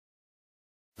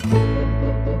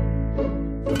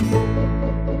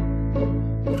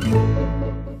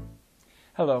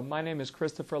Hello, my name is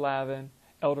Christopher Lavin,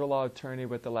 elder law attorney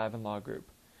with the Lavin Law Group.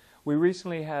 We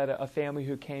recently had a family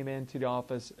who came into the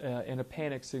office in a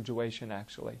panic situation,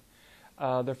 actually.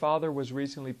 Their father was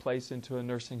recently placed into a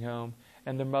nursing home,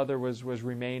 and their mother was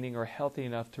remaining or healthy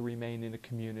enough to remain in the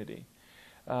community.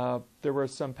 There were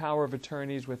some power of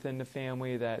attorneys within the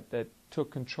family that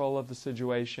took control of the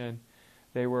situation.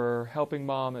 They were helping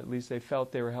mom, at least they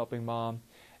felt they were helping mom,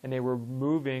 and they were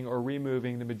moving or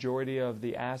removing the majority of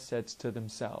the assets to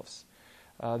themselves.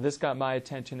 This got my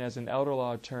attention as an elder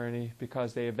law attorney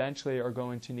because they eventually are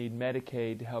going to need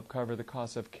Medicaid to help cover the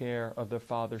cost of care of their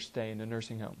father's stay in the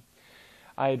nursing home.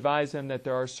 I advise them that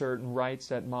there are certain rights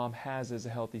that mom has as a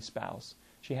healthy spouse.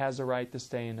 She has a right to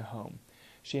stay in the home.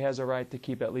 She has a right to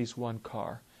keep at least one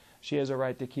car. She has a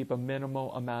right to keep a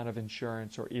minimal amount of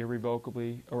insurance or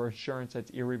insurance that's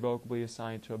irrevocably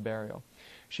assigned to a burial.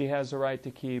 She has a right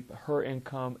to keep her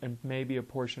income and maybe a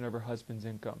portion of her husband's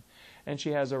income. And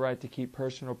she has a right to keep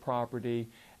personal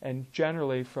property, and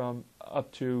generally from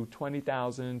up to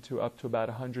 $20,000 to up to about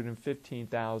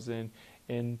 $115,000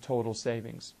 in total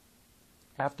savings.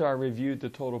 After I reviewed the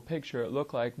total picture, it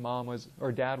looked like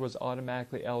dad was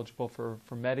automatically eligible for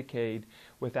Medicaid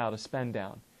without a spend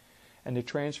down. And the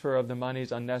transfer of the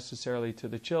monies unnecessarily to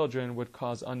the children would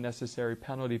cause unnecessary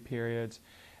penalty periods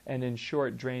and in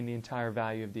short drain the entire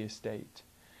value of the estate.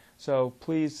 So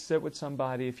please sit with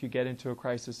somebody if you get into a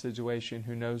crisis situation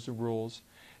who knows the rules.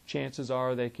 Chances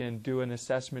are they can do an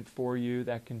assessment for you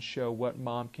that can show what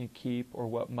mom can keep or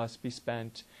what must be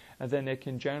spent, and then they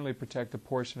can generally protect a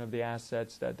portion of the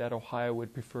assets that Ohio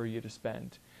would prefer you to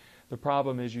spend. The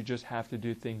problem is you just have to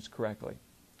do things correctly.